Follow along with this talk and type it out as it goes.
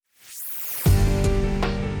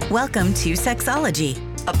Welcome to Sexology,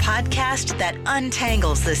 a podcast that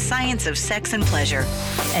untangles the science of sex and pleasure.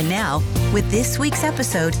 And now, with this week's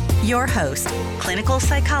episode, your host, clinical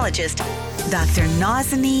psychologist, Dr.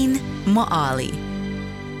 Nazanin Moali.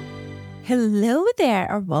 Hello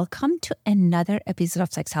there, or welcome to another episode of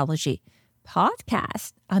Sexology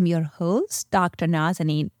podcast. I'm your host, Dr.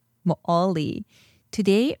 Nazanin Moali.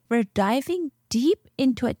 Today, we're diving deep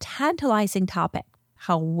into a tantalizing topic: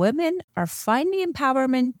 how women are finding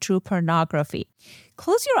empowerment through pornography.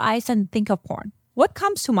 Close your eyes and think of porn. What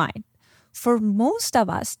comes to mind? For most of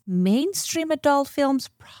us, mainstream adult films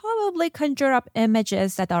probably conjure up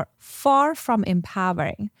images that are far from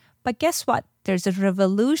empowering. But guess what? There's a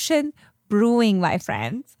revolution brewing, my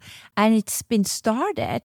friends. And it's been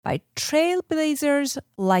started by trailblazers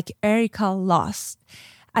like Erika Lust.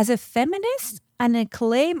 As a feminist and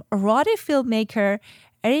acclaimed erotic filmmaker,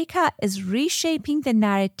 Erika is reshaping the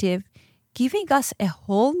narrative, giving us a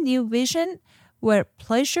whole new vision where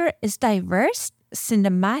pleasure is diverse,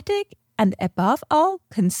 cinematic, and above all,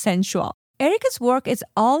 consensual. Erika's work is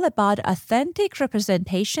all about authentic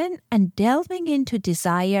representation and delving into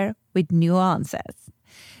desire with nuances.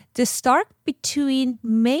 The stark between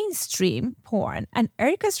mainstream porn and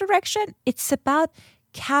Erika's direction, it's about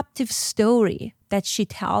captive story that she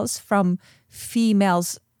tells from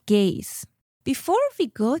females' gaze. Before we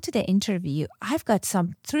go to the interview, I've got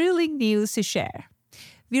some thrilling news to share.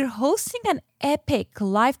 We're hosting an epic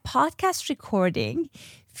live podcast recording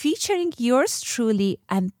featuring yours truly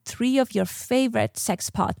and 3 of your favorite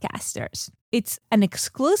sex podcasters. It's an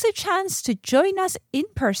exclusive chance to join us in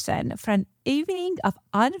person for an evening of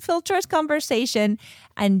unfiltered conversation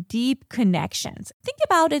and deep connections. Think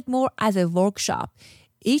about it more as a workshop.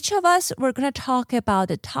 Each of us, we're going to talk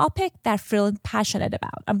about a topic that we're feeling passionate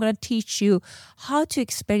about. I'm going to teach you how to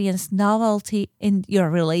experience novelty in your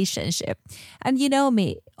relationship. And you know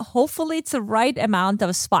me, hopefully it's the right amount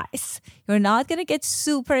of spice. You're not going to get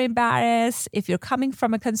super embarrassed if you're coming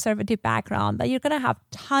from a conservative background, but you're going to have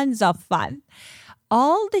tons of fun.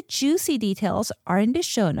 All the juicy details are in the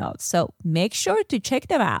show notes, so make sure to check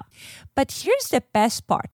them out. But here's the best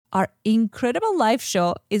part. Our incredible live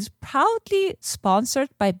show is proudly sponsored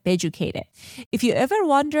by Beducated. If you ever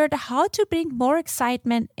wondered how to bring more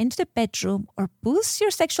excitement into the bedroom or boost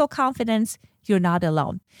your sexual confidence, you're not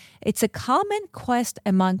alone. It's a common quest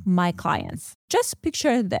among my clients. Just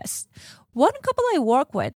picture this. One couple I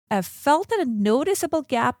work with felt a noticeable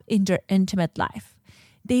gap in their intimate life.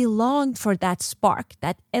 They longed for that spark,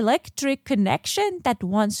 that electric connection that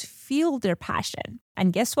once fueled their passion.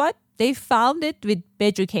 And guess what? They found it with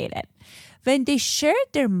Beducated. When they shared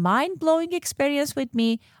their mind-blowing experience with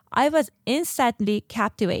me, I was instantly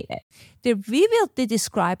captivated. They vividly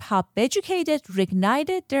described how Beducated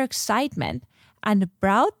reignited their excitement and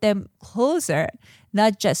brought them closer,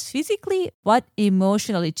 not just physically, but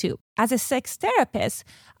emotionally too. As a sex therapist,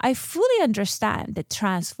 I fully understand the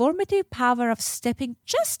transformative power of stepping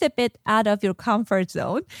just a bit out of your comfort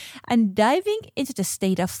zone and diving into the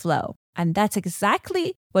state of flow. And that's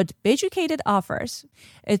exactly what Beducated offers,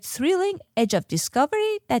 a thrilling edge of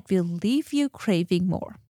discovery that will leave you craving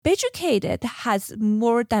more. Beducated has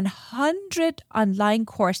more than 100 online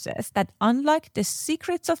courses that unlock the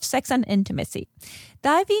secrets of sex and intimacy.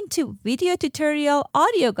 Dive into video tutorial,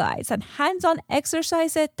 audio guides, and hands-on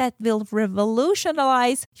exercises that will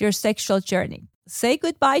revolutionize your sexual journey. Say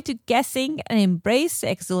goodbye to guessing and embrace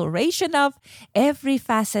the exhilaration of every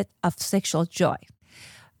facet of sexual joy.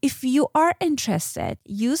 If you are interested,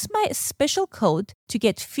 use my special code to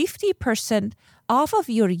get 50% off of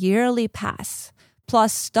your yearly pass.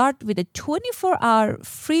 Plus, start with a 24-hour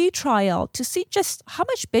free trial to see just how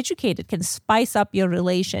much Beducated can spice up your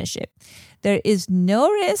relationship. There is no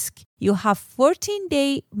risk. You have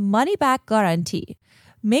 14-day money-back guarantee.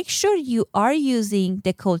 Make sure you are using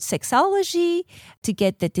the code Sexology to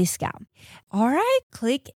get the discount. All right,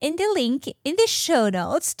 click in the link in the show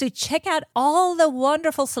notes to check out all the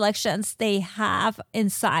wonderful selections they have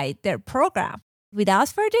inside their program. Without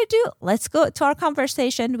further ado, let's go to our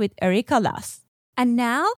conversation with Erika Lust. And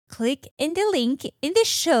now, click in the link in the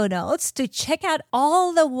show notes to check out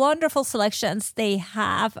all the wonderful selections they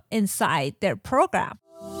have inside their program.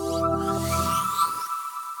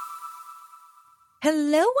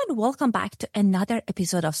 Hello and welcome back to another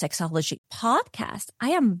episode of Sexology Podcast. I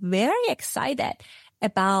am very excited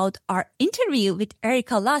about our interview with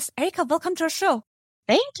Erika Lust. Erika, welcome to our show.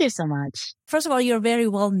 Thank you so much. First of all, you're a very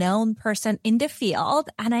well-known person in the field,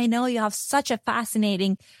 and I know you have such a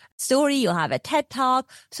fascinating story. You have a TED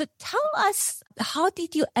Talk. So tell us, how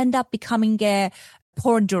did you end up becoming a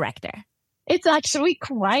porn director? It's actually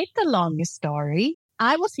quite a long story.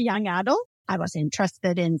 I was a young adult. I was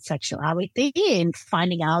interested in sexuality, in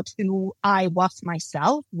finding out who I was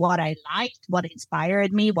myself, what I liked, what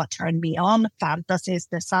inspired me, what turned me on, fantasies,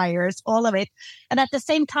 desires, all of it. And at the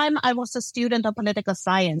same time, I was a student of political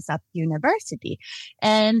science at university.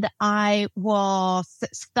 And I was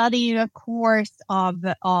studying a course of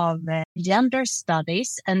gender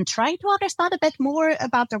studies and trying to understand a bit more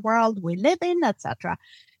about the world we live in, etc.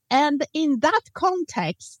 And in that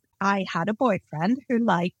context, I had a boyfriend who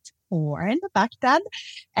liked porn back then,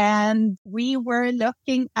 and we were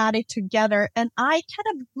looking at it together, and I kind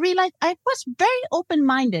of realized I was very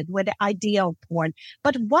open-minded with the idea of porn,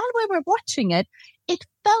 but while we were watching it, it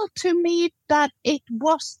felt to me that it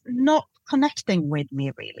was not connecting with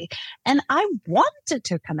me really, and I wanted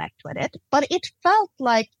to connect with it, but it felt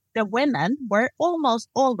like the women were almost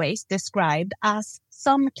always described as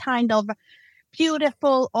some kind of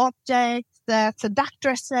beautiful objects, the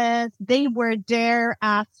seductresses. They were there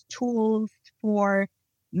as tools for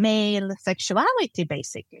male sexuality,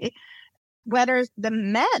 basically. Whether the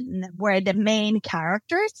men were the main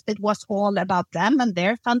characters, it was all about them and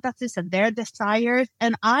their fantasies and their desires.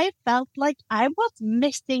 And I felt like I was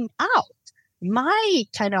missing out my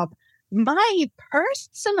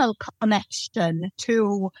personal connection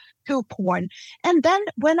to porn. And then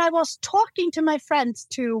when I was talking to my friends,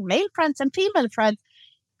 to male friends and female friends,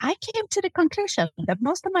 I came to the conclusion that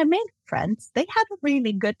most of my male friends, they had a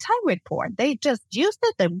really good time with porn. They just used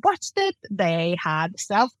it, they watched it, they had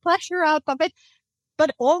self-pleasure out of it.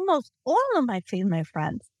 But almost all of my female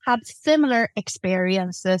friends had similar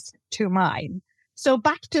experiences to mine. So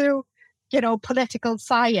back to political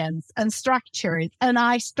science and structures. And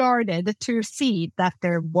I started to see that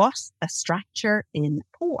there was a structure in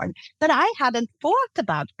porn that I hadn't thought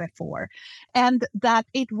about before. And that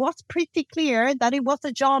it was pretty clear that it was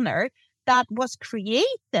a genre that was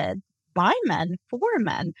created by men for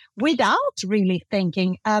men without really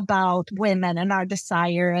thinking about women and our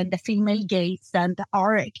desire and the female gaze and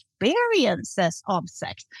our experiences of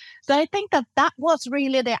sex. So I think that was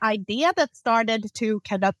really the idea that started to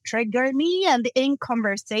kind of trigger me. And in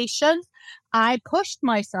conversations, I pushed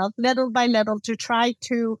myself little by little to try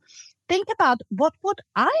to think about what would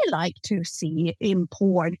I like to see in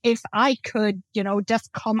porn if I could,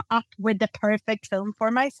 just come up with the perfect film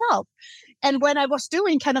for myself. And when I was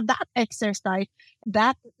doing kind of that exercise,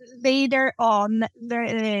 that later on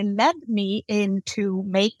led me into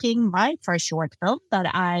making my first short film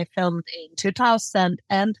that I filmed in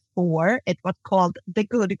 2004. It was called The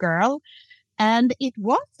Good Girl. And it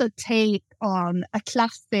was a take on a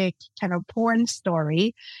classic kind of porn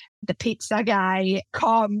story. The pizza guy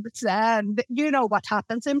comes and you know what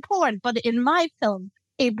happens in porn. But in my film,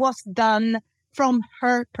 it was done from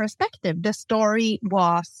her perspective. The story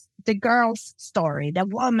was the girl's story, the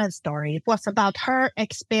woman's story. It was about her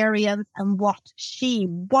experience and what she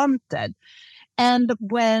wanted. And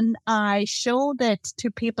when I showed it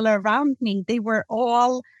to people around me, they were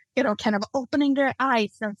all, kind of opening their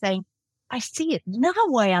eyes and saying, I see it. Now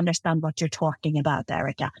I understand what you're talking about,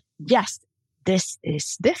 Erica. Yes, this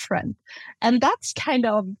is different. And that's kind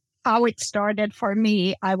of how it started for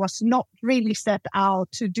me. I was not really set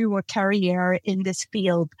out to do a career in this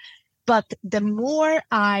field. But the more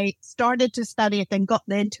I started to study it and got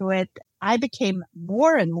into it, I became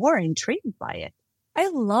more and more intrigued by it. I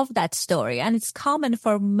love that story. And it's common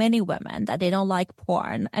for many women that they don't like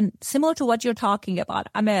porn. And similar to what you're talking about,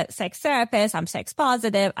 I'm a sex therapist. I'm sex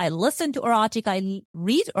positive. I listen to erotica. I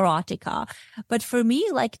read erotica. But for me,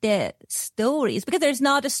 like the stories, because there's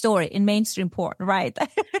not a story in mainstream porn, right?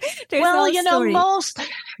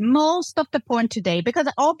 Most of the porn today, because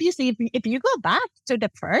obviously if you go back to the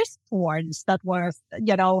first porns that were,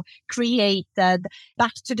 created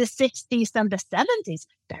back to the 60s and the 70s,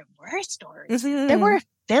 there were stories. Mm-hmm. There were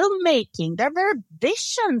filmmaking. There were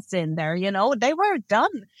visions in there, They were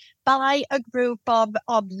done by a group of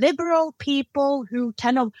liberal people who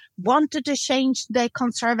kind of wanted to change the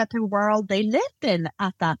conservative world they lived in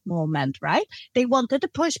at that moment, right? They wanted to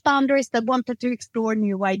push boundaries. They wanted to explore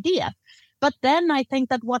new ideas. But then I think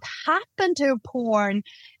that what happened to porn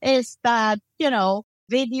is that,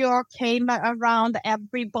 video came around.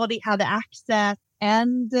 Everybody had access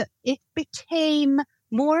and it became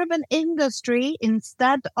more of an industry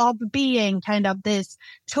instead of being kind of this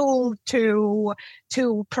tool to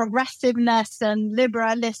progressiveness and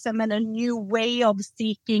liberalism and a new way of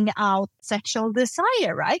seeking out sexual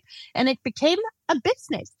desire, right? And it became a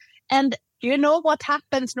business. And you know what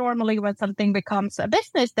happens normally when something becomes a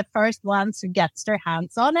business? The first ones who gets their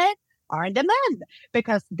hands on it are the men,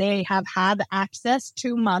 because they have had access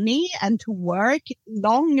to money and to work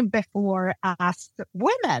long before us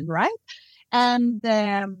women, right? And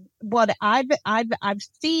what I've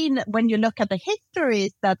seen when you look at the history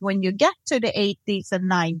is that when you get to the 80s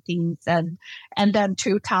and 90s and then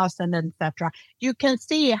 2000, etc., you can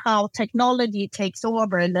see how technology takes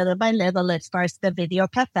over little by little. It's first the video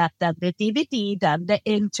cassette, then the DVD, then the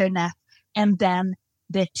internet, and then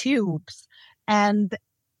the tubes. And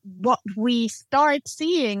what we start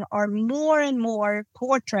seeing are more and more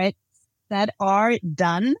portraits that are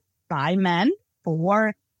done by men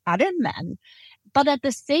for other men. But at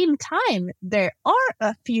the same time, there are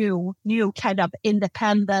a few new kind of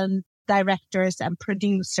independent directors and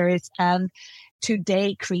producers and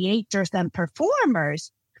today creators and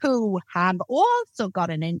performers who have also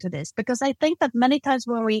gotten into this. Because I think that many times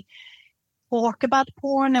when we talk about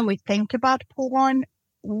porn and we think about porn,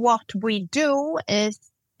 what we do is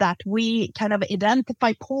that we kind of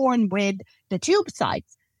identify porn with the tube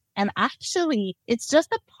sites. And actually, it's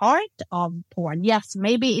just a part of porn. Yes,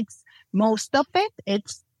 maybe it's most of it.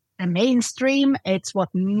 It's the mainstream. It's what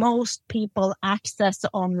most people access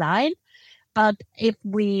online. But if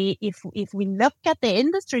we look at the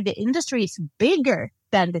industry is bigger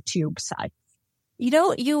than the tube sites. You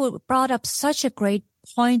know, you brought up such a great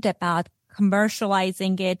point about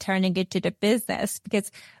commercializing it, turning it to the business,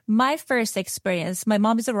 because my first experience, my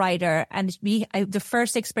mom is a writer, and the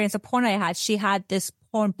first experience of porn I had, she had this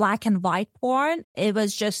porn, black and white porn. It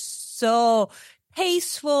was just so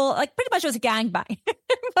tasteful, like pretty much it was a gangbang.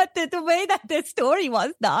 But the way that the story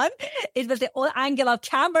was done, it was the angle of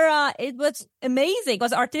camera. It was amazing. It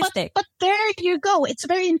was artistic. But there you go. It's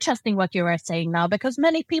very interesting what you are saying now, because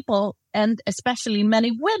many people, and especially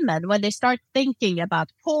many women, when they start thinking about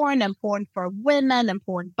porn and porn for women and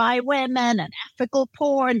porn by women and ethical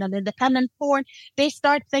porn and independent porn, they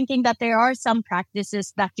start thinking that there are some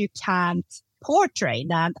practices that you can't portray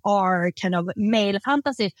that are kind of male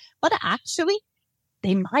fantasies. But actually,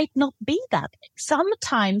 they might not be that.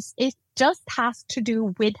 Sometimes it just has to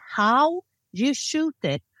do with how you shoot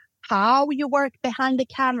it, how you work behind the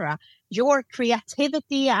camera, your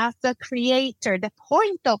creativity as a creator, the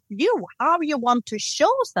point of view, how you want to show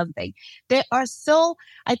something.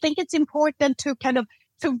 I think it's important to kind of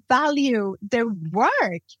to value the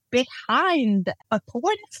work behind a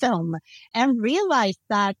porn film and realize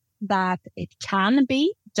that it can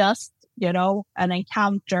be just, an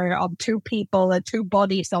encounter of two people and two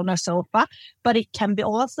bodies on a sofa, but it can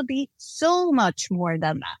also be so much more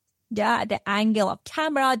than that. Yeah, the angle of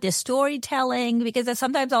camera, the storytelling, because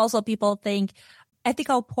sometimes also people think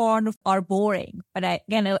ethical porn are boring, but I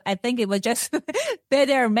think it was just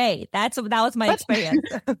better made. That was my experience.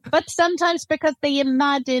 But sometimes because they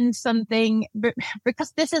imagine something,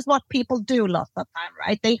 because this is what people do lots of time,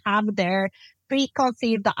 right? They have their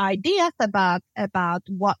preconceived ideas about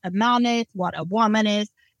what a man is, what a woman is,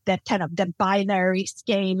 that kind of the binary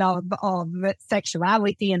scale of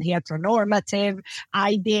sexuality and heteronormative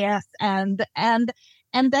ideas, and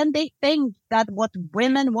then they think that what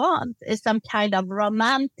women want is some kind of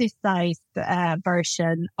romanticized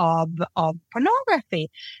version of pornography.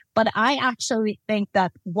 But I actually think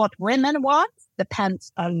that what women want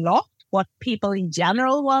depends a lot. What people in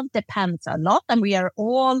general want depends a lot, and we are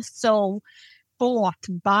all so bought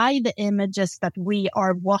by the images that we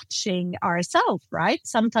are watching ourselves, right?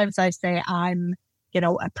 Sometimes I say I'm,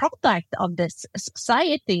 a product of this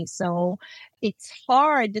society. So it's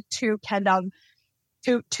hard to kind of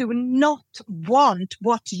to not want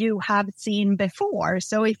what you have seen before.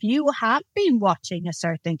 So if you have been watching a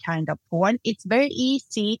certain kind of porn, it's very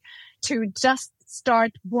easy to just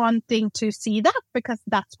start wanting to see that because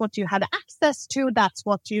that's what you had access to. That's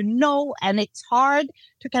what you know. And it's hard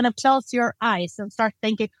to kind of close your eyes and start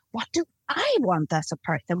thinking, what do I want as a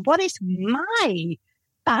person? What is my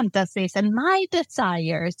fantasies and my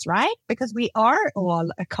desires, right? Because we are all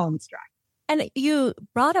a construct. And you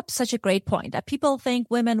brought up such a great point that people think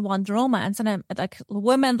women want romance, and I'm like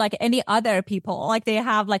women, like any other people, like they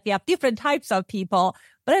have different types of people.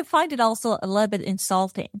 But I find it also a little bit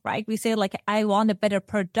insulting, right? We say I want a better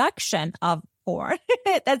production of porn.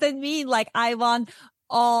 It doesn't mean I want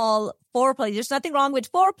all foreplay. There's nothing wrong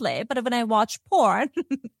with foreplay, but when I watch porn,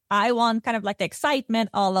 I want kind of the excitement,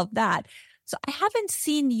 all of that. So I haven't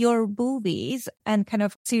seen your movies and kind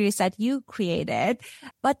of series that you created,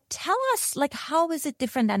 but tell us, how is it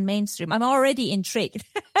different than mainstream? I'm already intrigued.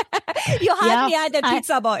 You had me at the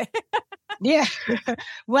pizza boy. Yeah.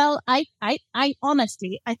 Well, I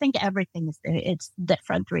honestly, I think everything is, it's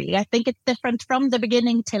different, really. I think it's different from the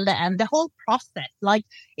beginning till the end. The whole process, like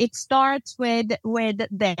it starts with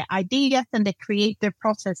the ideas and the creative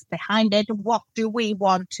process behind it. What do we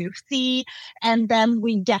want to see? And then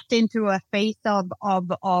we get into a phase of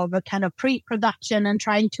a kind of pre-production and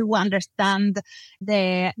trying to understand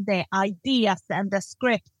the ideas and the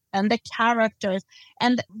script and the characters.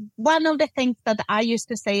 And one of the things that I used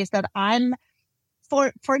to say is that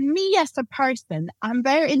for me as a person, I'm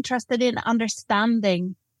very interested in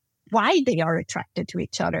understanding why they are attracted to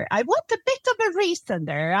each other. I want a bit of a reason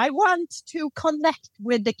there. I want to connect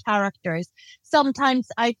with the characters. Sometimes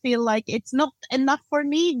I feel like it's not enough for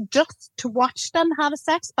me just to watch them have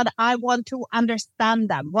sex, but I want to understand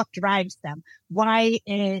them. What drives them? Why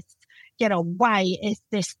is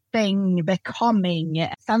this thing becoming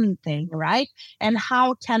something, right? And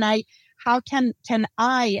how can I,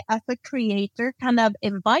 as a creator, kind of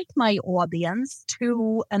invite my audience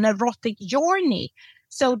to an erotic journey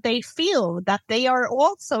so they feel that they are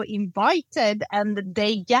also invited and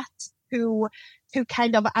they get to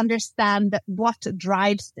kind of understand what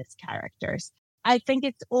drives these characters. I think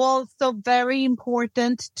it's also very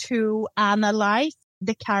important to analyze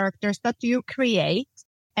the characters that you create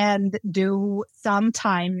and do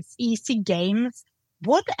sometimes easy games.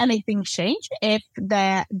 Would anything change if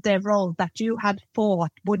the role that you had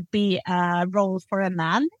thought would be a role for a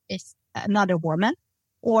man is another woman,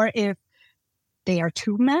 or if they are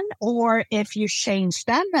two men, or if you change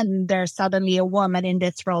them and there's suddenly a woman in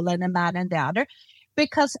this role and a man in the other?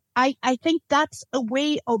 Because I think that's a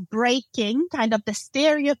way of breaking kind of the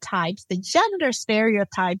stereotypes, the gender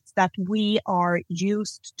stereotypes that we are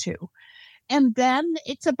used to. And then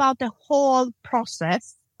it's about the whole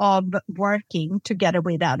process of working together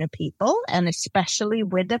with other people, and especially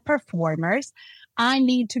with the performers. I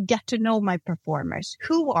need to get to know my performers.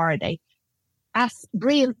 Who are they as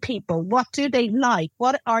real people? What do they like?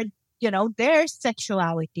 What are, their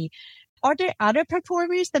sexuality? Are there other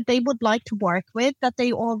performers that they would like to work with that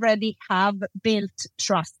they already have built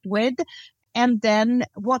trust with? And then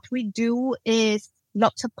what we do is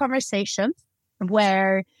lots of conversations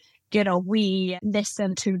where we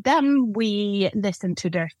listen to them, we listen to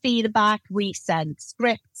their feedback, we send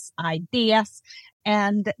scripts, ideas,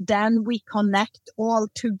 and then we connect all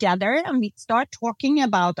together and we start talking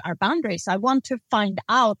about our boundaries. I want to find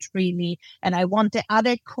out really, and I want the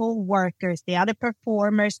other co-workers, the other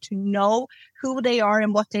performers to know who they are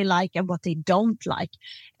and what they like and what they don't like.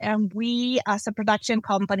 And we, as a production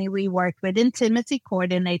company, we work with intimacy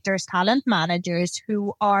coordinators, talent managers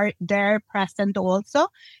who are there present also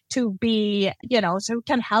to be, so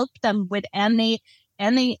can help them with any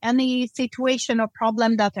situation or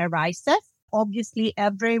problem that arises. Obviously,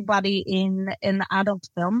 everybody in adult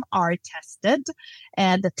film are tested,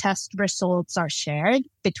 and the test results are shared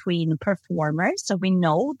between performers. So we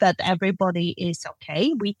know that everybody is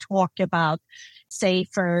okay. We talk about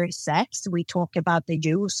safer sex. We talk about the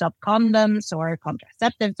use of condoms or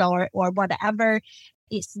contraceptives or whatever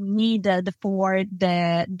is needed for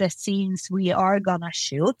the scenes we are gonna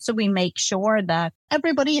shoot. So we make sure that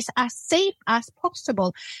everybody is as safe as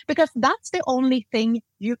possible, because that's the only thing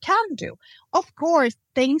you can do. Of course,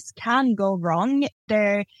 things can go wrong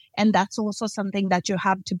there. And that's also something that you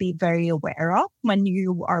have to be very aware of when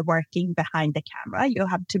you are working behind the camera. You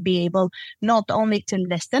have to be able not only to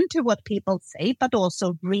listen to what people say, but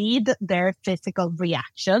also read their physical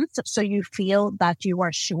reactions. So you feel that you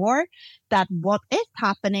are sure that what is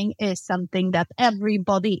happening is something that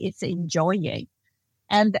everybody is enjoying.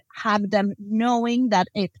 And have them knowing that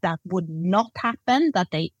if that would not happen, that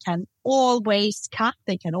they can always cut,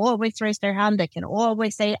 they can always raise their hand, they can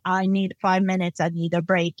always say, I need 5 minutes, I need a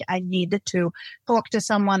break, I need to talk to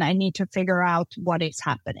someone, I need to figure out what is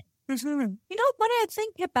happening. Mm-hmm. When I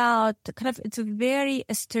think about it's a very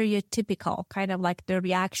stereotypical kind of like the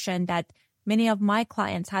reaction that many of my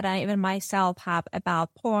clients had, and even myself have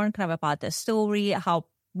about porn, kind of about the story, how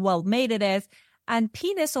well made it is. And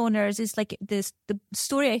penis owners is like the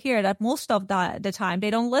story I hear that most of the time they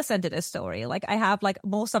don't listen to the story. Like I have like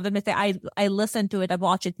most of them say I listen to it, I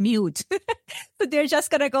watch it mute. So they're just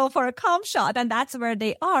going to go for a cum shot, and that's where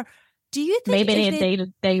they are. Do you think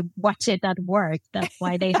maybe they watch it at work? That's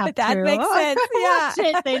why they have that to makes sense. Yeah. watch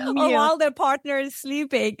it in mute. Or while their partner is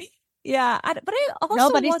sleeping. Yeah. But I also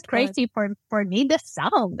nobody's crazy for me. The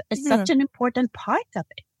sound is such an important part of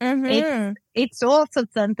it. Mm-hmm. It's also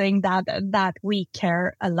something that we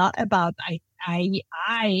care a lot about.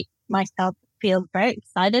 I myself feel very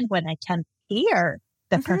excited when I can hear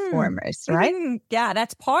the performers, right? Yeah,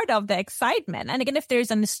 that's part of the excitement. And again, if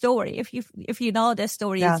there's a story, if you know the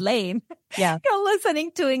story is lame, you're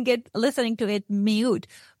listening to it mute.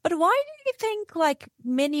 But why do you think like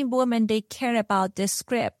many women, they care about the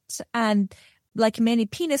script, and like many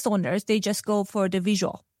penis owners, they just go for the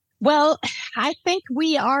visual? Well, I think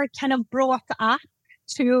we are kind of brought up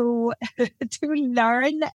to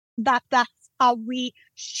learn that that's how we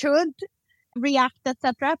should react,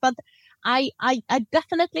 etc. But I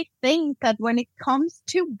definitely think that when it comes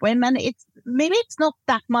to women, it's not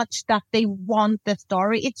that much that they want the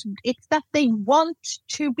story. It's that they want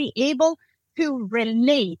to be able to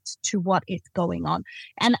relate to what is going on.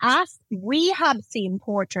 And as we have seen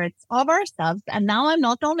portraits of ourselves, and now I'm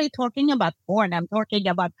not only talking about porn, I'm talking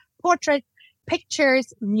about portraits,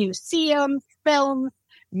 pictures, museums, films,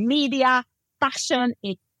 media, fashion,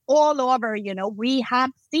 it's all over, we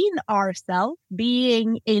have seen ourselves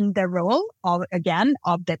being in the role of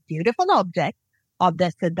the beautiful object, of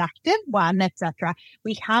the seductive one, etc.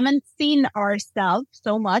 We haven't seen ourselves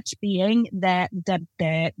so much being the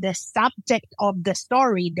subject of the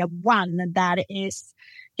story, the one that is,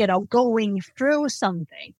 going through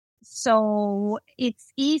something. So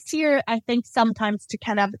it's easier, I think, sometimes to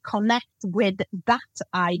kind of connect with that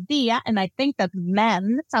idea. And I think that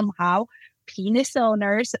men somehow, penis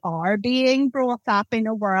owners, are being brought up in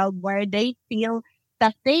a world where they feel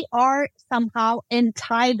that they are somehow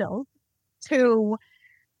entitled to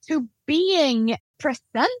being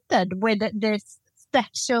presented with this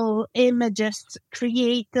sexual images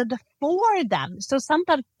created for them. So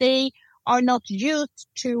sometimes they are not used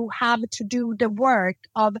to have to do the work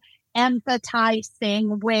of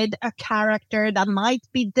empathizing with a character that might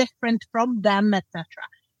be different from them, etc.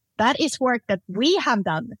 That is work that we have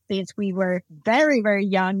done since we were very, very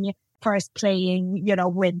young, first playing,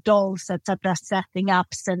 with dolls, etc., setting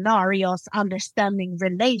up scenarios, understanding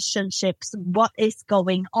relationships, what is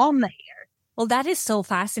going on here. Well, that is so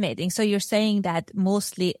fascinating. So you're saying that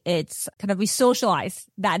mostly it's kind of we socialize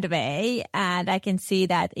that way. And I can see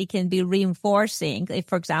that it can be reinforcing. If,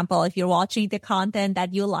 for example, if you're watching the content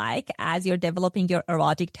that you like as you're developing your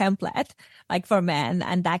erotic template, like for men,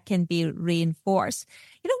 and that can be reinforced.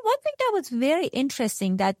 One thing that was very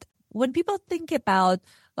interesting that when people think about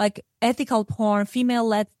like ethical porn,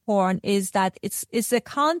 female-led porn, is that it's a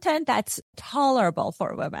content that's tolerable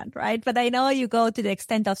for women, right? But I know you go to the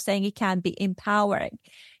extent of saying it can be empowering.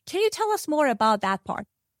 Can you tell us more about that part?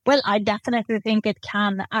 Well, I definitely think it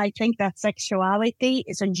can. I think that sexuality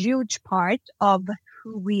is a huge part of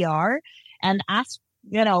who we are. And as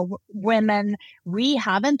women, we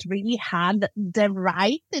haven't really had the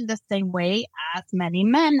right in the same way as many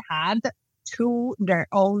men had to their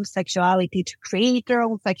own sexuality, to create their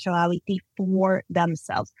own sexuality for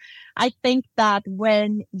themselves. I think that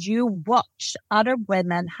when you watch other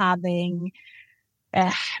women having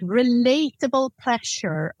relatable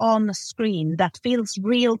pleasure on the screen that feels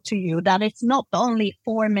real to you, that it's not only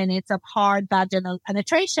 4 minutes of hard vaginal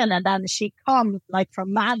penetration and then she comes like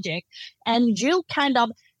from magic, and you kind of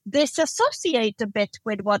disassociate a bit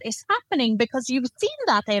with what is happening because you've seen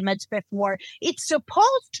that image before. It's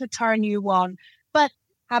supposed to turn you on, but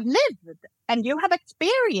have lived and you have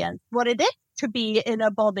experienced what it is to be in a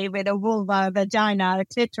body with a vulva, a vagina, a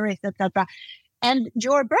clitoris, etc. And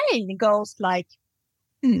your brain goes like,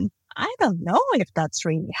 I don't know if that's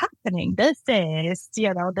really happening. This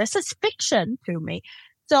is fiction to me.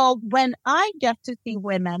 So when I get to see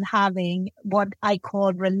women having what I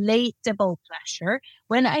call relatable pleasure,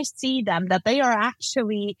 when I see them that they are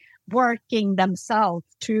actually working themselves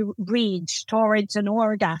to reach towards an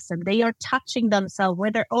orgasm, they are touching themselves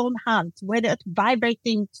with their own hands, with a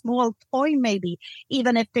vibrating small toy maybe,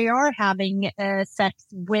 even if they are having sex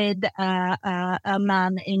with a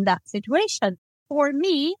man in that situation. For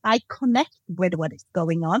me, I connect with what is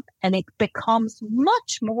going on and it becomes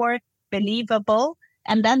much more believable.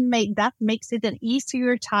 And then that makes it an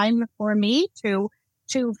easier time for me to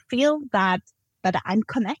feel that I'm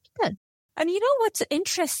connected. And what's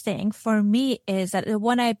interesting for me is that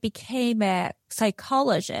when I became a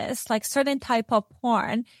psychologist, like certain type of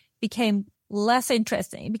porn became less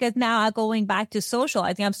interesting because now I'm going back to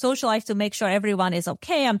socializing. I'm socialized to make sure everyone is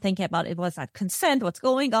okay. I'm thinking about it was that consent, what's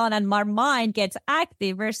going on, and my mind gets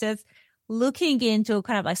active versus looking into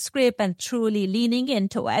kind of like script and truly leaning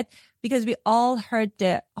into it. Because we all heard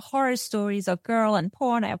the horror stories of girl and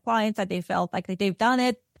porn and clients that they felt like they've done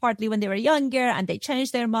it partly when they were younger and they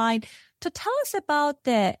changed their mind. So tell us about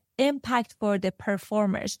the impact for the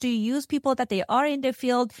performers. Do you use people that they are in the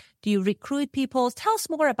field? Do you recruit people? Tell us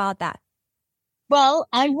more about that. Well,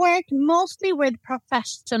 I work mostly with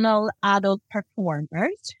professional adult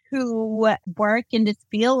performers who work in this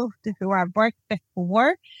field, who have worked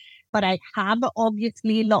before. But I have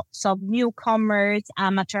obviously lots of newcomers,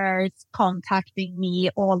 amateurs contacting me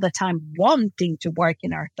all the time, wanting to work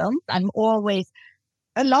in our films. I'm always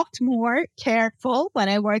a lot more careful when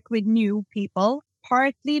I work with new people,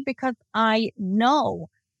 partly because I know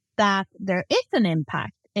that there is an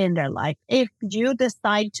impact in their life. If you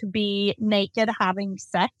decide to be naked having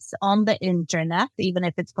sex on the internet, even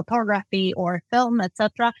if it's photography or film,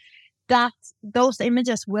 etc., that those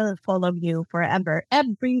images will follow you forever.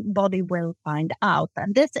 Everybody will find out.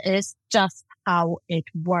 And this is just how it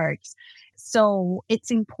works. So it's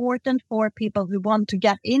important for people who want to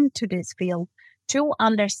get into this field to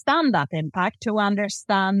understand that impact, to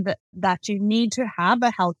understand that you need to have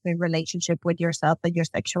a healthy relationship with yourself and your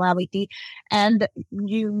sexuality. And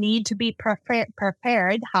you need to be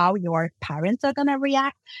prepared how your parents are going to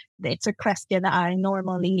react. It's a question I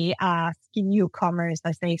normally ask newcomers.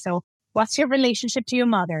 I say, so what's your relationship to your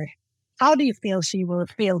mother? How do you feel she will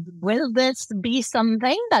feel? Will this be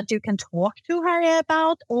something that you can talk to her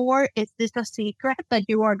about? Or is this a secret that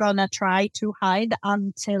you are going to try to hide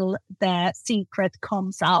until the secret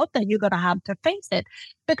comes out and you're going to have to face it?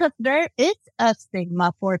 Because there is a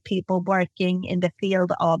stigma for people working in the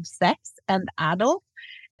field of sex and adults.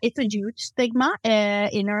 It's a huge stigma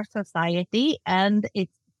in our society, and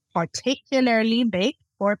it's particularly big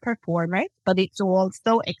for performers, but it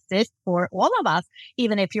also exists for all of us.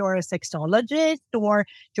 Even if you're a sexologist or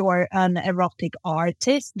you're an erotic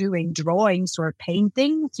artist doing drawings or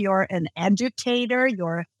paintings, you're an educator,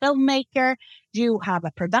 you're a filmmaker, you have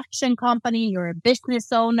a production company, you're a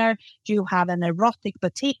business owner, you have an erotic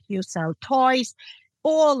boutique, you sell toys.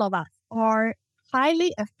 All of us are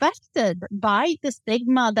highly affected by the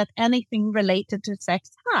stigma that anything related to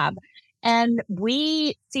sex have. And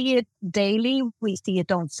we see it daily. We see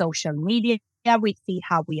it on social media. We see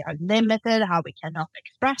how we are limited, how we cannot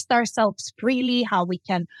express ourselves freely, how we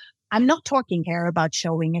can. I'm not talking here about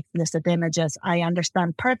showing explicit images. I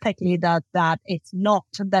understand perfectly that it's not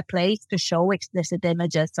the place to show explicit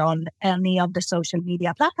images on any of the social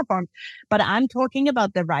media platforms. But I'm talking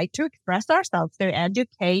about the right to express ourselves, to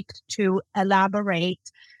educate, to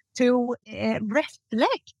elaborate, to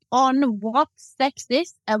reflect on what sex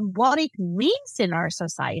is and what it means in our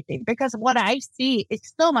society. Because what I see is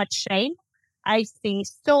so much shame. I see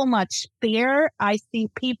so much fear. I see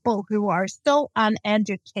people who are so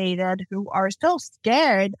uneducated, who are so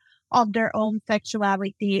scared of their own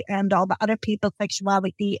sexuality and of other people's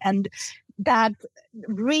sexuality, and that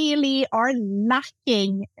really are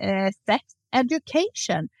lacking sex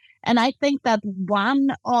education. And I think that one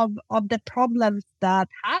of the problems that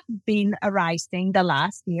have been arising the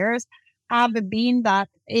last years have been that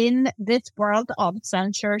in this world of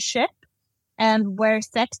censorship and where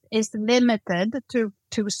sex is limited to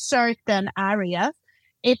certain areas,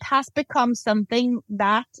 it has become something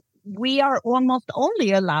that we are almost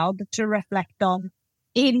only allowed to reflect on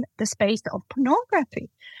in the space of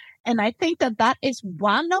pornography. And I think that is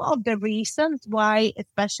one of the reasons why,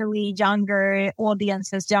 especially younger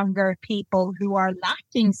audiences, younger people who are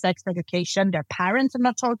lacking sex education, their parents are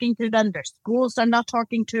not talking to them, their schools are not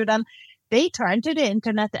talking to them. They turn to the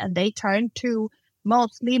internet and they turn to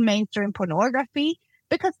mostly mainstream pornography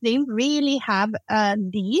because they really have a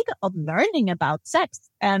need of learning about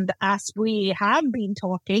sex. And as we have been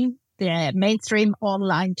talking, the mainstream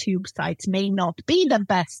online tube sites may not be the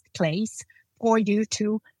best place for you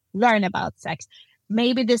to learn about sex.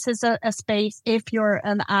 Maybe this is a space, if you're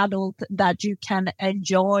an adult, that you can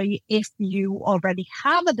enjoy if you already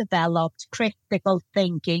have a developed critical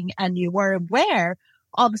thinking and you were aware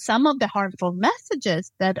of some of the harmful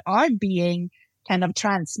messages that are being kind of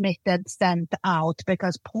transmitted, sent out,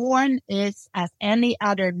 because porn is, as any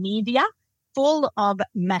other media, full of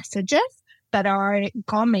messages that are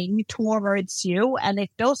coming towards you. And if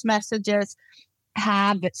those messages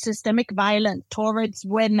have systemic violence towards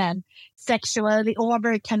women, sexually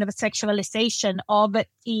over kind of a sexualization of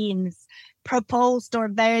teens, proposed or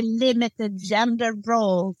very limited gender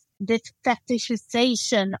roles, this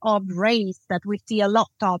fetishization of race that we see a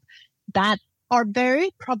lot of, that are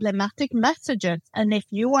very problematic messages. And if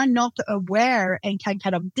you are not aware and can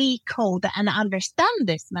kind of decode and understand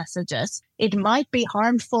these messages, it might be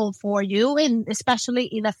harmful for you, especially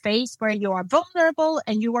in a phase where you are vulnerable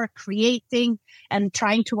and you are creating and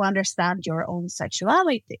trying to understand your own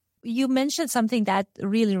sexuality. You mentioned something that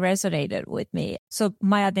really resonated with me. So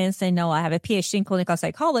my audience, they know I have a PhD in clinical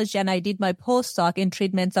psychology and I did my postdoc in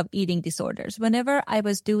treatments of eating disorders. Whenever I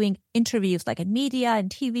was doing interviews like in media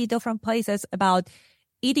and TV, different places about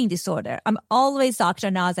eating disorder. I'm always Dr.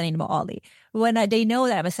 Nazanin Moali. When they know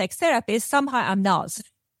that I'm a sex therapist, somehow I'm Naz.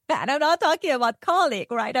 And I'm not talking about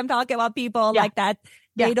colleague, right? I'm talking about people like that.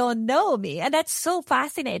 They don't know me. And that's so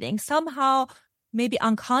fascinating. Somehow, maybe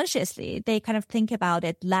unconsciously, they kind of think about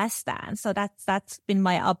it less than. So that's been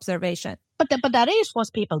my observation. But that is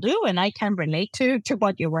what people do, and I can relate to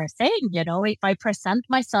what you were saying. You know, if I present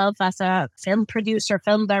myself as a film producer,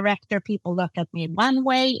 film director, people look at me one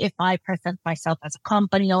way. If I present myself as a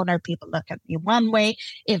company owner, people look at me one way.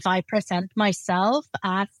 If I present myself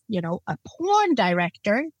as, you know, a porn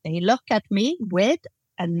director, they look at me with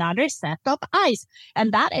another set of eyes.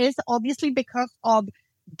 And that is obviously because of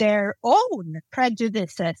their own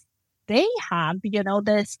prejudices. They have, you know,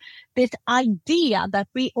 this idea that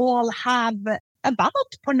we all have about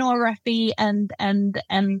pornography and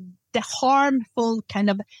the harmful kind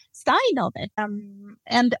of side of it.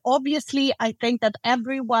 And obviously, I think that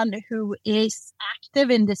everyone who is active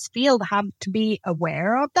in this field have to be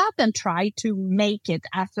aware of that and try to make it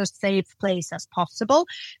as a safe place as possible.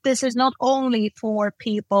 This is not only for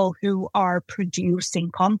people who are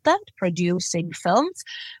producing content, producing films,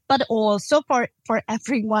 but also for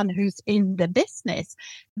everyone who's in the business.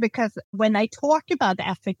 Because when I talk about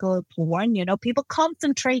ethical porn, you know, people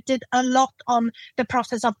concentrated a lot on the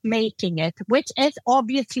process of making it, which is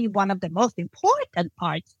obviously one of the most important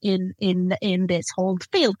parts in this whole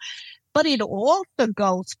field. But it also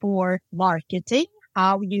goes for marketing,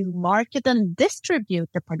 how you market and distribute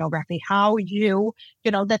the pornography, how you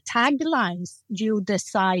know, the taglines you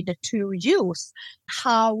decide to use,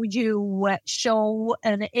 how you show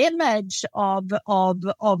an image of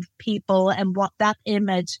people and what that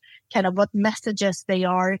image, kind of what messages they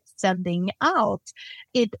are sending out.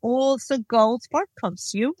 It also goes for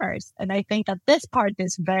consumers. And I think that this part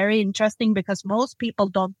is very interesting because most people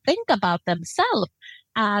don't think about themselves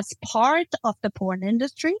as part of the porn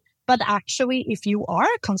industry. But actually, if you are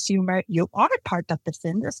a consumer, you are part of this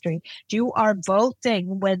industry. You are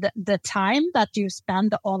voting with the time that you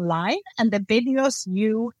spend online and the videos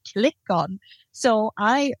you click on. So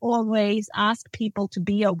I always ask people to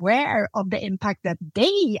be aware of the impact that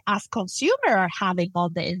they as consumers are having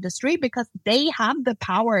on the industry, because they have the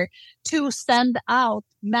power to send out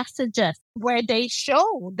messages where they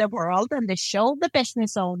show the world and they show the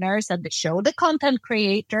business owners and they show the content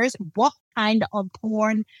creators what kind of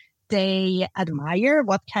porn they admire,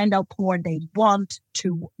 what kind of porn they want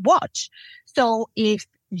to watch. So if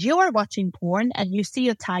you're watching porn and you see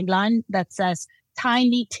a tagline that says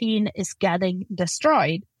tiny teen is getting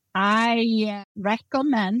destroyed, I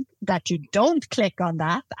recommend that you don't click on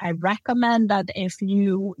that. I recommend that if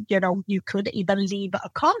you could even leave a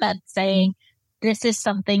comment saying, this is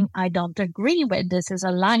something I don't agree with. This is a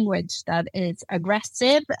language that is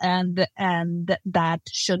aggressive and that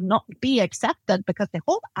should not be accepted, because the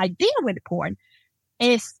whole idea with porn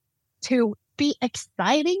is to be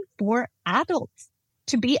exciting for adults,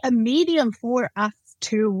 to be a medium for us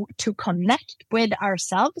to connect with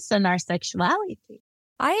ourselves and our sexuality.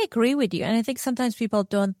 I agree with you. And I think sometimes people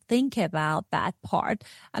don't think about that part.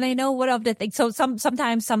 And I know one of the things, so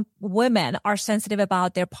sometimes some women are sensitive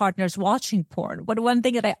about their partners watching porn. But one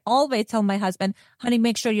thing that I always tell my husband, honey,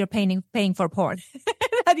 make sure you're paying for porn.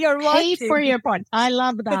 That you're watching. Pay for your porn. I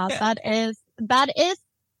love that. That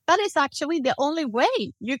is actually the only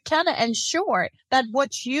way you can ensure that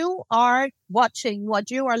what you are watching,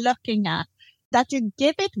 what you are looking at, that you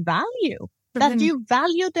give it value. That you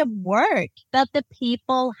value the work that the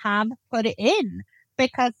people have put in,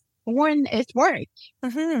 because porn is work.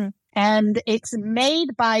 Mm-hmm. And it's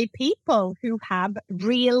made by people who have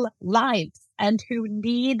real lives and who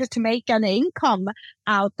need to make an income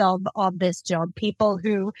out of this job. People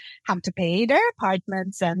who have to pay their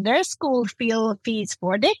apartments and their school fees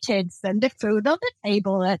for their kids and the food on the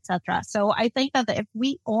table, etc. So I think that if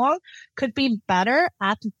we all could be better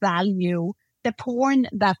at value the porn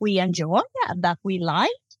that we enjoy and that we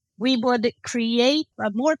like, we would create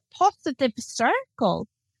a more positive circle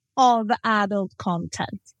of adult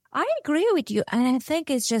content. I agree with you. And I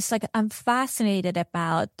think it's just like, I'm fascinated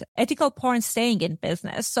about ethical porn staying in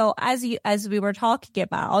business. So as we were talking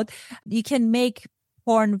about, you can make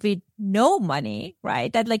porn with no money,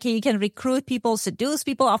 right? That like you can recruit people, seduce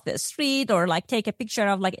people off the street, or like take a picture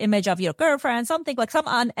of like image of your girlfriend, something like some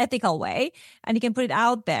unethical way. And you can put it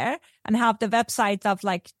out there and have the websites of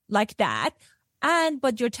like that.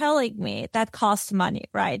 But you're telling me that costs money,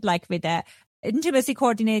 right? Like with the intimacy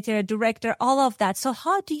coordinator, director, all of that. So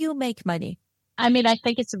how do you make money? I mean, I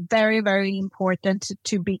think it's very, very important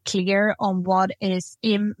to be clear on what is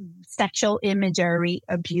sexual imagery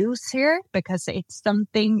abuse here, because it's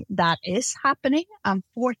something that is happening,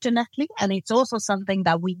 unfortunately. And it's also something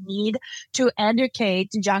that we need to educate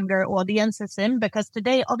younger audiences in, because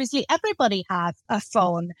today, obviously, everybody has a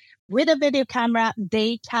phone with a video camera.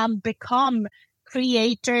 They can become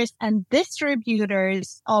creators and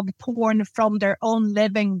distributors of porn from their own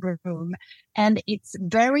living room. And it's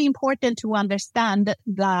very important to understand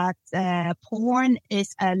that porn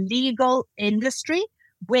is a legal industry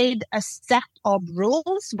with a set of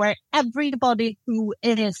rules where everybody who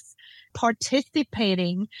is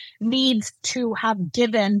participating needs to have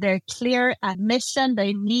given their clear admission.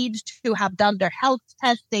 They need to have done their health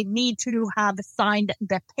test. They need to have signed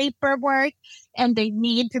the paperwork, and they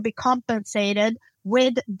need to be compensated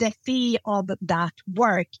with the fee of that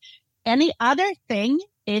work. Any other thing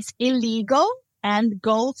is illegal and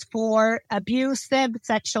goes for abusive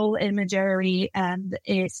sexual imagery and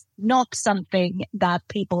is not something that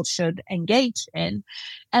people should engage in.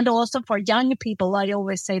 And also for young people, I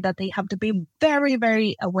always say that they have to be very,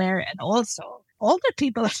 very aware, and also older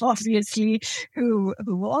people, obviously, who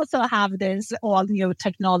also have this all new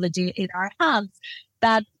technology in our hands,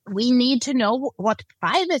 that we need to know what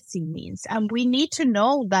privacy means. And we need to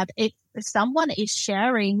know that if someone is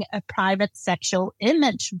sharing a private sexual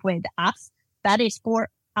image with us, that is for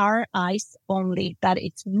our eyes only, that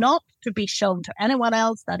it's not to be shown to anyone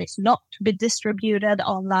else, that is not to be distributed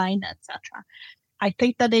online, etc. I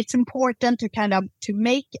think that it's important to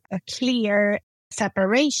make a clear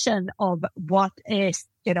separation of what is,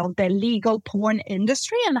 the legal porn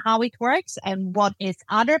industry and how it works, and what is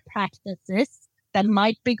other practices that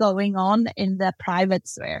might be going on in the private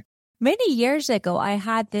sphere. Many years ago, I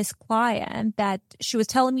had this client that she was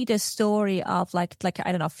telling me the story of like,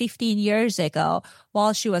 I don't know, 15 years ago,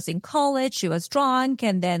 while she was in college, she was drunk,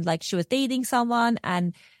 and then she was dating someone,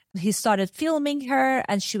 and he started filming her,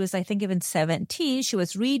 and she was, I think, even 17. She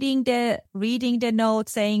was reading the note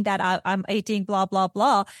saying that I'm 18, blah, blah,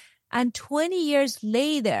 blah. And 20 years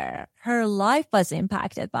later, her life was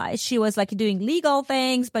impacted by it. She was doing legal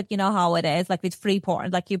things, but you know how it is, with free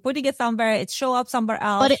porn. You're putting it somewhere, it show up somewhere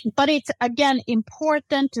else. But it's again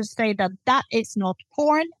important to say that is not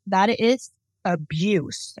porn, that is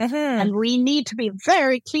abuse. Mm-hmm. And we need to be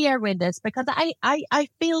very clear with this, because I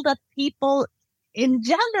feel that people in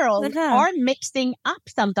general are mixing up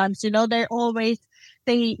sometimes. They're always,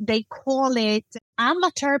 they call it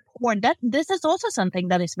amateur porn. This is also something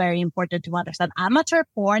that is very important to understand. Amateur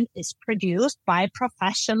porn is produced by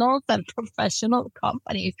professionals and professional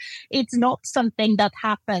companies. It's not something that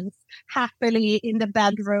happens happily in the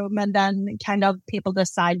bedroom and then people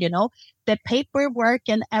decide, the paperwork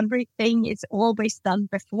and everything is always done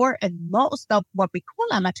before. And most of what we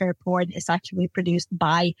call amateur porn is actually produced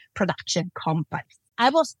by production companies. I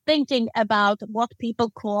was thinking about what people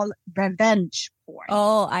call revenge porn.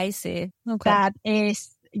 Oh, I see. Okay. That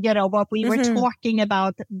is, what we were talking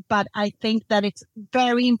about. But I think that it's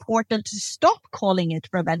very important to stop calling it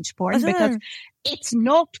revenge porn, because it's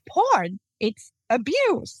not porn. It's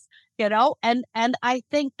abuse, and I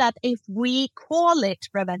think that if we call it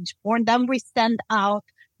revenge porn, then we send out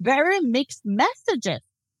very mixed messages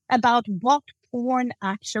about what porn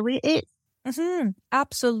actually is. Mm-hmm.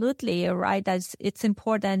 Absolutely, you're right. It's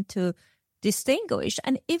important to distinguish.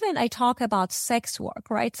 And even I talk about sex work,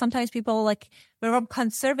 right? Sometimes people we're from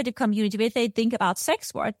conservative community, when they think about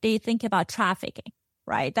sex work, they think about trafficking,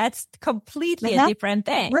 right? That's completely a different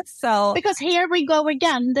thing. So because here we go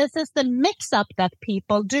again. This is the mix-up that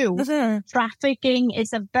people do. Trafficking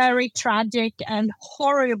is a very tragic and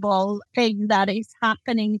horrible thing that is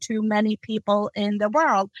happening to many people in the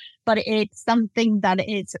world. But it's something that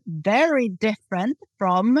is very different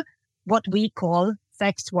from what we call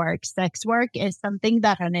sex work. Sex work is something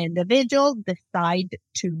that an individual decide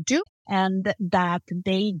to do, and that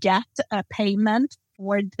they get a payment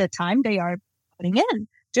for the time they are putting in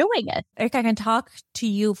doing it. Erica, I can talk to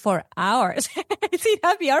you for hours. I see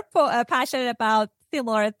that we are passionate about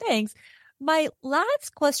similar things. My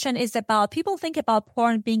last question is about, people think about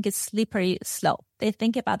porn being a slippery slope. They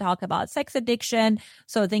talk about sex addiction.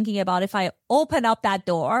 So thinking about, if I open up that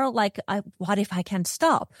door, what if I can't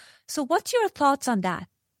stop? So what's your thoughts on that?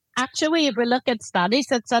 Actually, if we look at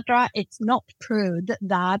studies, etc., it's not proved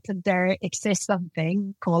that there exists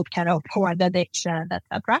something called porn addiction,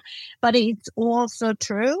 etc. But it's also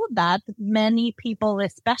true that many people,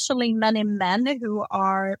 especially many men who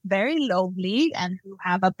are very lonely and who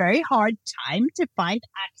have a very hard time to find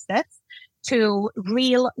access to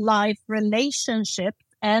real life relationships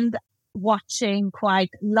and watching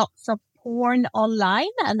quite lots of porn online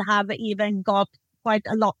and have even got quite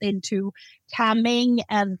a lot into camming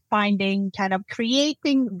and finding kind of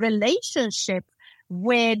creating relationships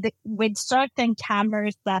with certain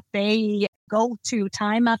cameras that they go to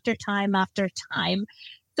time after time after time.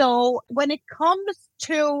 So when it comes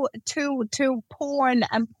to porn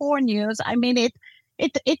and porn news, I mean,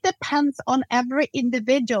 it depends on every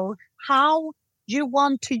individual how you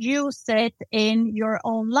want to use it in your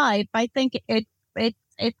own life. I think it's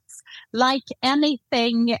like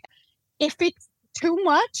anything. If it's too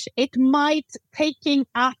much, it might taking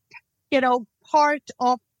up, part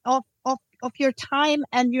of your time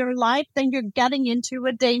and your life. Then you're getting into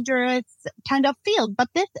a dangerous kind of field. But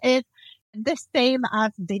this is the same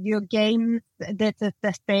as video games. This is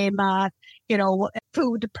the same as,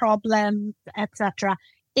 food problems, etc.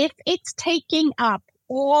 If it's taking up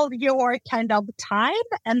all your kind of time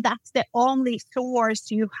and that's the only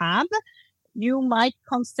source you have, you might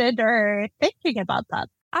consider thinking about that.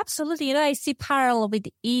 Absolutely. I see parallel with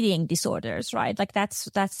eating disorders, right? Like that's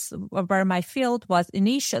where my field was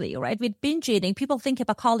initially, right? With binge eating, people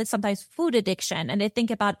call it sometimes food addiction. And they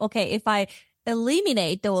think about, okay, if I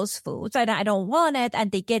eliminate those foods, I don't want it.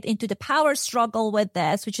 And they get into the power struggle with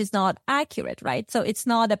this, which is not accurate, right? So it's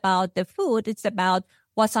not about the food. It's about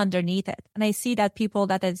what's underneath it. And I see that people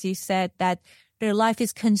that, as you said, that their life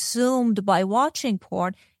is consumed by watching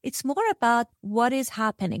porn. It's more about what is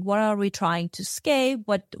happening. What are we trying to escape?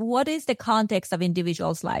 What is the context of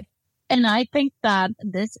individual's life? And I think that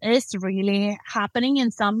this is really happening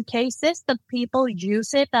in some cases, that people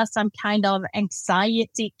use it as some kind of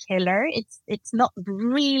anxiety killer. It's not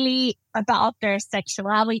really about their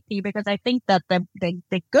sexuality, because I think that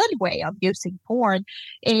the good way of using porn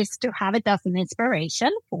is to have it as an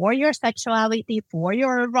inspiration for your sexuality, for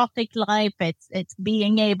your erotic life. It's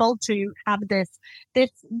being able to have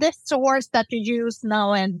this source that you use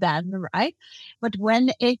now and then, right? But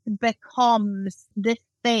when it becomes this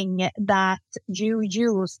thing that you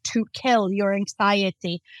use to kill your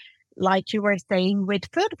anxiety, like you were saying with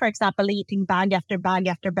food, for example, eating bag after bag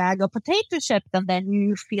after bag of potato chips, and then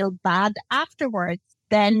you feel bad afterwards,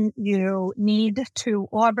 then you need to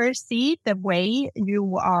oversee the way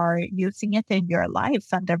you are using it in your life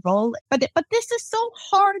and the role. But this is so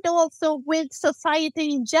hard also with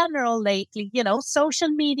society in general lately, social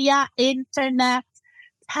media, internet,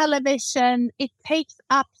 television, it takes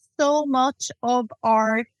up so much of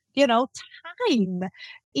our, time.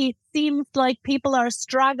 It seems like people are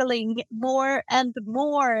struggling more and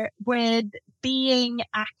more with being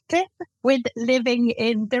active, with living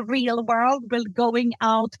in the real world, with going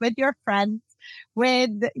out with your friends,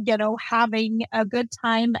 with, having a good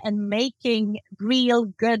time and making real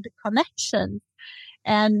good connections.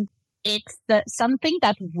 And it's something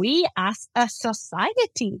that we as a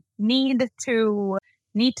society need to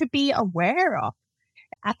be aware of.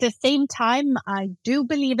 At the same time, I do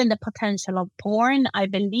believe in the potential of porn. I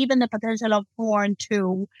believe in the potential of porn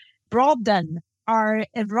to broaden our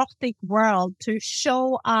erotic world, to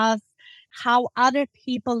show us how other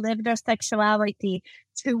people live their sexuality,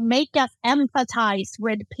 to make us empathize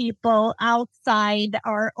with people outside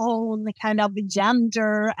our own kind of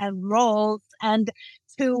gender and roles, and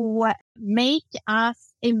to make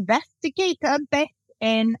us investigate a bit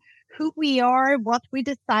in who we are, what we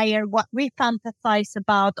desire, what we fantasize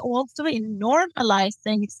about, also in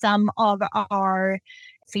normalizing some of our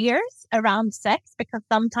fears around sex, because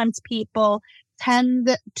sometimes people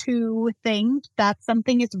tend to think that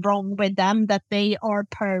something is wrong with them, that they are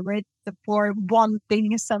perverts for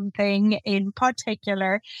wanting something in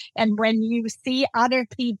particular. And when you see other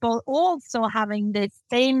people also having the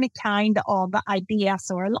same kind of ideas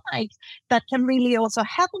or likes, that can really also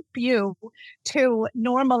help you to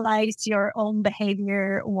normalize your own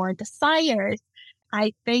behavior or desires.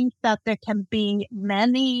 I think that there can be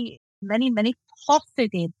many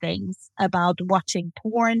positive things about watching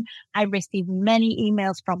porn. I received many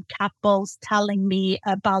emails from couples telling me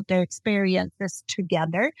about their experiences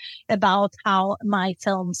together, about how my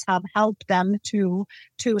films have helped them to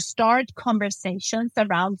start conversations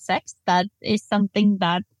around sex. That is something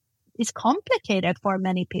that is complicated for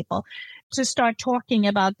many people, to start talking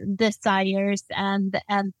about desires and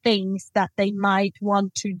things that they might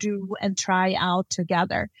want to do and try out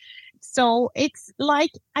together. So it's like,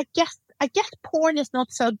 I guess porn is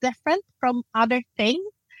not so different from other things.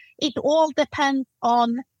 It all depends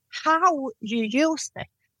on how you use it.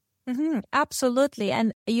 Mm-hmm, absolutely.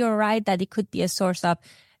 And you're right that it could be a source of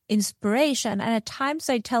inspiration. And at times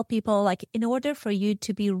I tell people, like, in order for you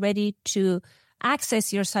to be ready to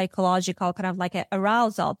access your psychological kind of like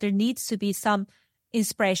arousal, there needs to be some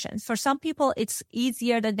inspiration. For some people, it's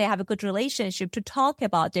easier that they have a good relationship to talk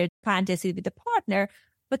about their fantasy with the partner.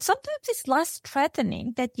 But sometimes it's less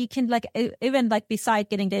threatening that you can even beside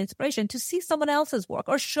getting the inspiration to see someone else's work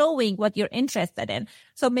or showing what you're interested in.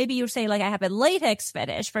 So maybe you're saying I have a latex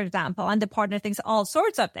fetish, for example, and the partner thinks all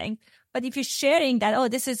sorts of things. But if you're sharing that, oh,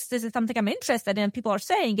 this is something I'm interested in, and people are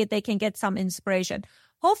saying it, they can get some inspiration.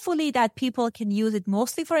 Hopefully that people can use it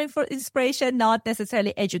mostly for inspiration, not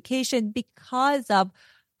necessarily education, because of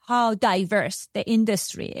how diverse the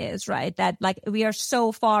industry is, right? That we are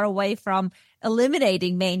so far away from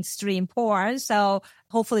eliminating mainstream porn. So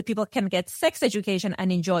hopefully people can get sex education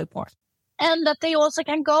and enjoy porn. And that they also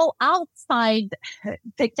can go outside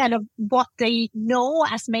the kind of what they know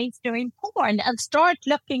as mainstream porn and start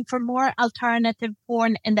looking for more alternative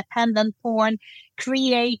porn, independent porn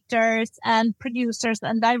creators and producers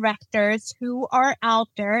and directors who are out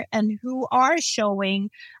there and who are showing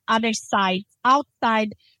other sides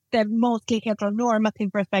outside the mostly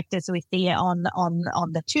heteronormative perspectives we see on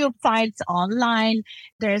the tube sites online.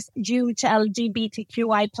 There's huge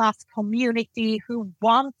LGBTQI plus community who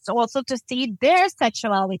wants also to see their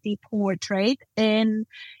sexuality portrayed in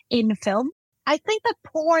film. I think that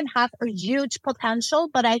porn has a huge potential,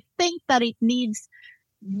 but I think that it needs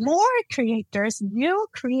more creators, new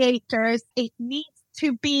creators. It needs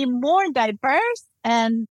to be more diverse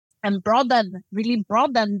and really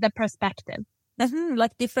broaden the perspective.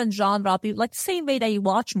 Different genre, like the same way that you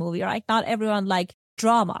watch movie, right? Not everyone like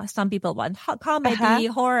drama. Some people want comedy,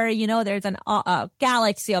 horror, there's a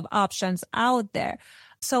galaxy of options out there.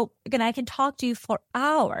 So again, I can talk to you for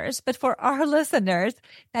hours, but for our listeners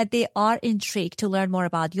that they are intrigued to learn more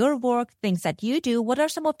about your work, things that you do, what are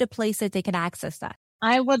some of the places they can access that?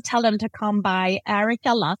 I would tell them to come by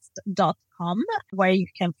ericalust.com, where you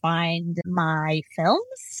can find my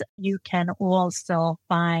films. You can also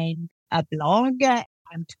find a blog.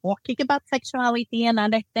 I'm talking about sexuality and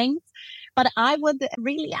other things, but I would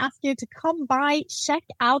really ask you to come by, check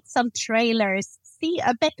out some trailers, see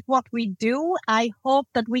a bit what we do. I hope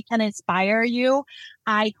that we can inspire you.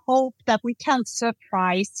 I hope that we can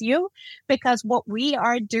surprise you, because what we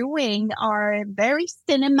are doing are very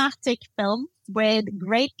cinematic films with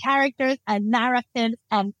great characters and narratives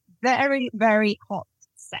and very, very hot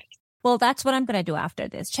sex. Well, that's what I'm going to do after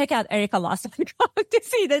this. Check out ericalust.com to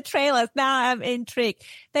see the trailers. Now I'm intrigued.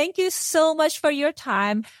 Thank you so much for your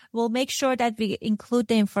time. We'll make sure that we include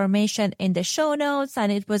the information in the show notes.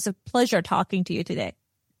 And it was a pleasure talking to you today.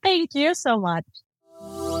 Thank you so much.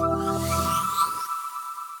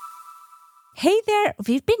 Hey there,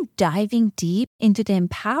 we've been diving deep into the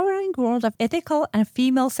empowering world of ethical and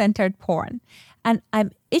female-centered porn. And I'm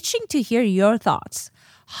itching to hear your thoughts.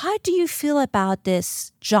 How do you feel about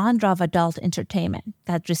this genre of adult entertainment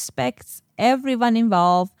that respects everyone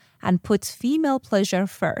involved and puts female pleasure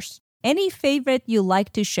first? Any favorite you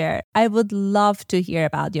like to share? I would love to hear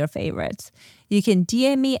about your favorites. You can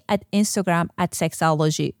DM me at Instagram at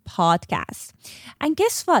Sexology Podcast. And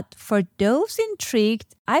guess what? For those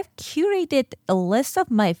intrigued, I've curated a list of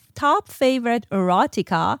my top favorite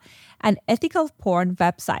erotica and ethical porn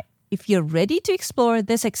websites. If you're ready to explore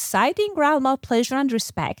this exciting realm of pleasure and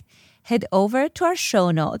respect, head over to our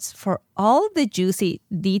show notes for all the juicy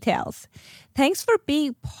details. Thanks for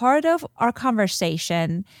being part of our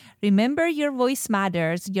conversation. Remember, your voice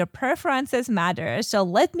matters, your preferences matter. So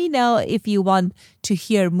let me know if you want to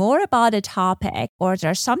hear more about a topic or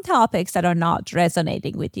there are some topics that are not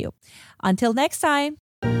resonating with you. Until next time.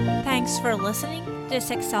 Thanks for listening to the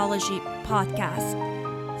Sexology Podcast.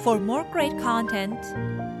 For more great content,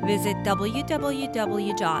 visit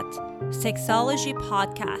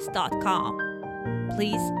www.sexologypodcast.com.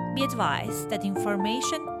 Please be advised that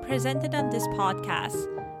information presented on this podcast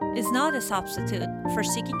is not a substitute for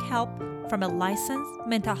seeking help from a licensed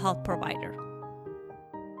mental health provider.